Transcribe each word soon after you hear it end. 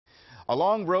A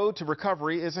long road to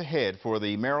recovery is ahead for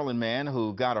the Maryland man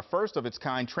who got a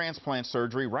first-of-its-kind transplant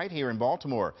surgery right here in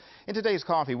Baltimore. In today's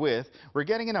Coffee With, we're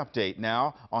getting an update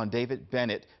now on David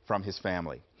Bennett from his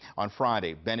family. On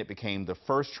Friday, Bennett became the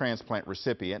first transplant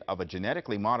recipient of a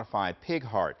genetically modified pig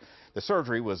heart. The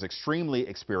surgery was extremely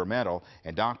experimental,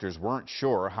 and doctors weren't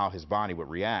sure how his body would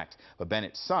react. But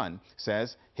Bennett's son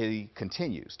says he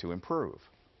continues to improve.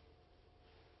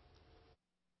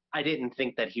 I didn't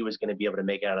think that he was going to be able to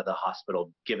make it out of the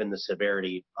hospital given the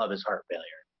severity of his heart failure.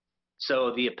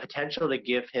 So the potential to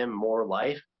give him more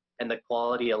life and the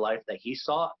quality of life that he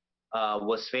sought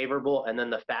was favorable. And then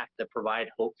the fact to provide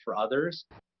hope for others.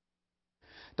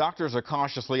 Doctors are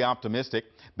cautiously optimistic.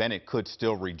 Bennett could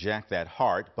still reject that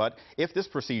heart, but if this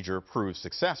procedure proves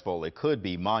successful, it could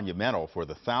be monumental for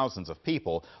the thousands of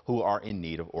people who are in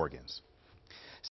need of organs.